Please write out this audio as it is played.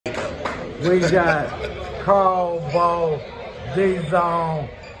We got Carl Ball, D-Zone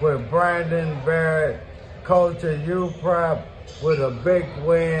with Brandon Barrett, coach of U-Prep with a big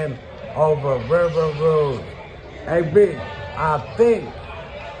win over River Rouge. Hey, B, I think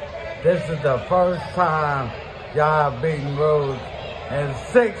this is the first time y'all have beaten Rouge in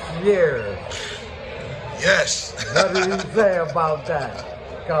 6 years. Yes. What do you say about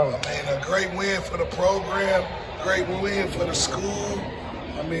that, Coach? I mean, a great win for the program, great win for the school.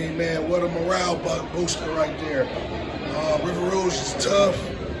 I mean, man, what a morale booster right there. River Rouge is tough.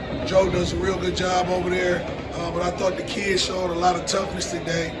 Joe does a real good job over there. But I thought the kids showed a lot of toughness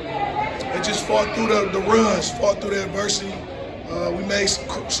today. They just fought through the runs, fought through the adversity. We made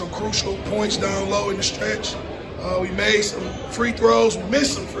some crucial points down low in the stretch. We made some free throws. We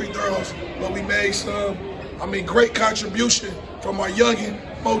missed some free throws, but we made some, great contribution from our youngin',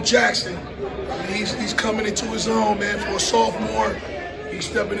 Mo Jackson. He's coming into his own, man, for a sophomore. He's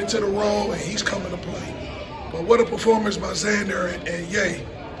stepping into the role, and he's coming to play. But what a performance by Xander and Ye.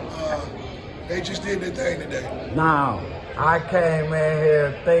 They just did their thing today. Now, I came in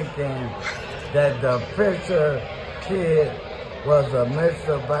here thinking that the Fisher kid was a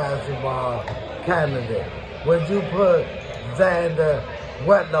Mr. Basketball candidate. Would you put Xander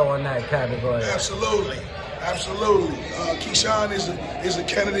Wetlow in that category? Absolutely, absolutely. Keyshawn is a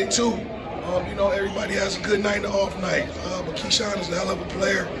candidate too. Everybody has a good night and an off night, but Keyshawn is a hell of a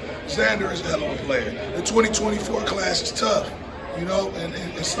player. Xander is a hell of a player. The 2024 class is tough,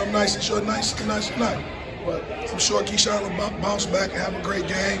 and some nights it's your night, some nights it's not. But I'm sure Keyshawn will bounce back and have a great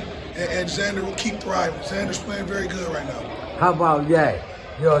game, and Xander will keep thriving. Xander's playing very good right now. How about Ye,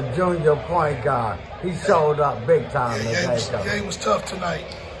 your junior point guard? He showed up big time today. Ye was tough tonight.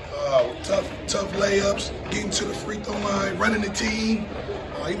 Tough layups, getting to the free throw line, running the team.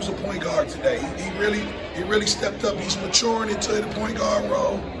 He was a point guard today. He really stepped up. He's maturing into the point guard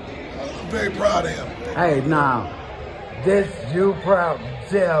role. I'm very proud of him. Hey, now, this U-Prep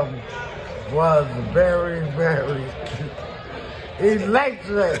gym was very, very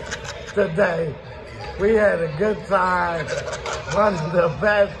electric today. We had a good time. One of the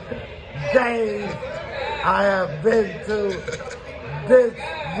best days I have been to this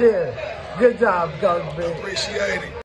year. Good job, Coach B. Appreciate it.